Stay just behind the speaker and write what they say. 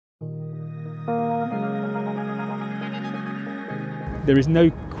There is no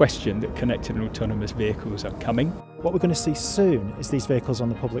question that connected and autonomous vehicles are coming. What we're going to see soon is these vehicles on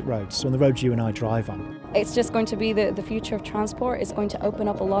the public roads, so on the roads you and I drive on. It's just going to be the future of transport. It's going to open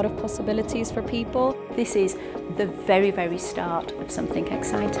up a lot of possibilities for people. This is the very, very start of something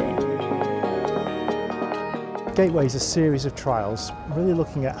exciting. Gateway is a series of trials really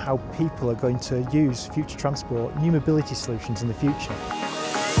looking at how people are going to use future transport, new mobility solutions in the future.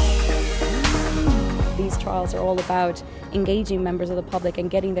 These trials are all about engaging members of the public and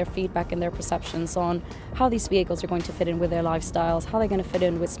getting their feedback and their perceptions on how these vehicles are going to fit in with their lifestyles, how they're going to fit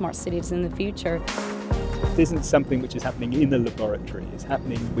in with smart cities in the future. This isn't something which is happening in the laboratory, it's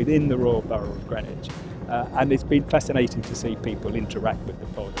happening within the Royal Borough of Greenwich. And it's been fascinating to see people interact with the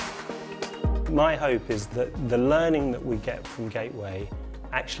pod. My hope is that the learning that we get from Gateway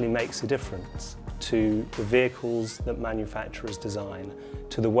actually makes a difference to the vehicles that manufacturers design,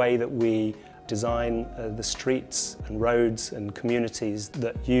 to the way that we design the streets and roads and communities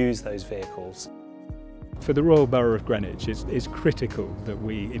that use those vehicles. For the Royal Borough of Greenwich, it's critical that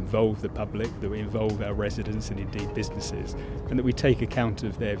we involve the public, that we involve our residents and indeed businesses, and that we take account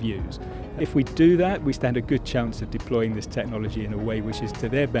of their views. If we do that, we stand a good chance of deploying this technology in a way which is to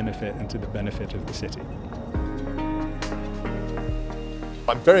their benefit and to the benefit of the city.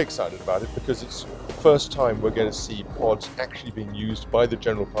 I'm very excited about it because it's the first time we're going to see pods actually being used by the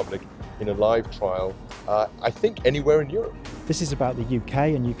general public in a live trial, I think anywhere in Europe. This is about the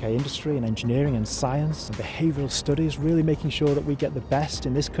UK and UK industry and engineering and science and behavioural studies, really making sure that we get the best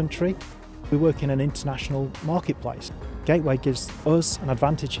in this country. We work in an international marketplace. Gateway gives us an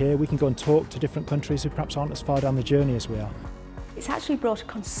advantage here. We can go and talk to different countries who perhaps aren't as far down the journey as we are. It's actually brought a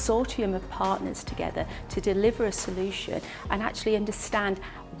consortium of partners together to deliver a solution and actually understand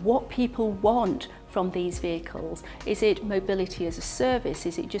what people want from these vehicles. Is it mobility as a service?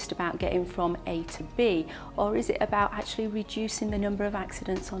 Is it just about getting from A to B? Or is it about actually reducing the number of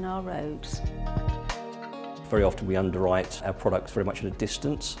accidents on our roads? Very often we underwrite our products very much at a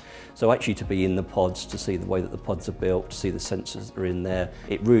distance. So actually to be in the pods, to see the way that the pods are built, to see the sensors that are in there,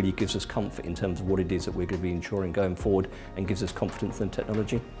 it really gives us comfort in terms of what it is that we're going to be ensuring going forward and gives us confidence in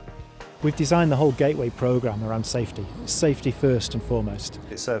technology. We've designed the whole Gateway programme around safety. Safety first and foremost.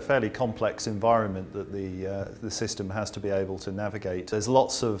 It's a fairly complex environment that the system has to be able to navigate. There's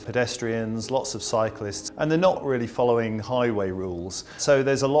lots of pedestrians, lots of cyclists, and they're not really following highway rules. So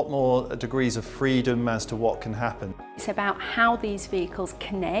there's a lot more degrees of freedom as to what can happen. It's about how these vehicles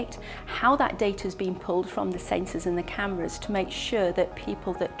connect, how that data is being pulled from the sensors and the cameras to make sure that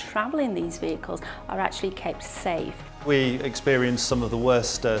people that travel in these vehicles are actually kept safe. We experienced some of the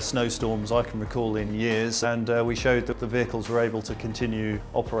worst snowstorms I can recall in years, and we showed that the vehicles were able to continue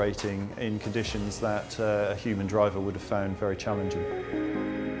operating in conditions that a human driver would have found very challenging.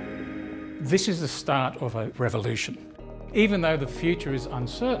 This is the start of a revolution. Even though the future is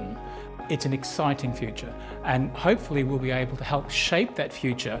uncertain, it's an exciting future, and hopefully we'll be able to help shape that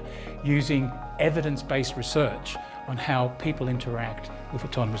future using evidence-based research on how people interact with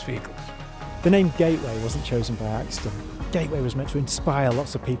autonomous vehicles. The name Gateway wasn't chosen by accident. Gateway was meant to inspire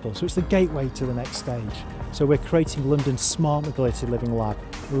lots of people, so it's the gateway to the next stage. So we're creating London's Smart Mobility Living Lab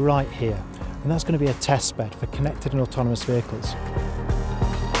right here, and that's going to be a test bed for connected and autonomous vehicles.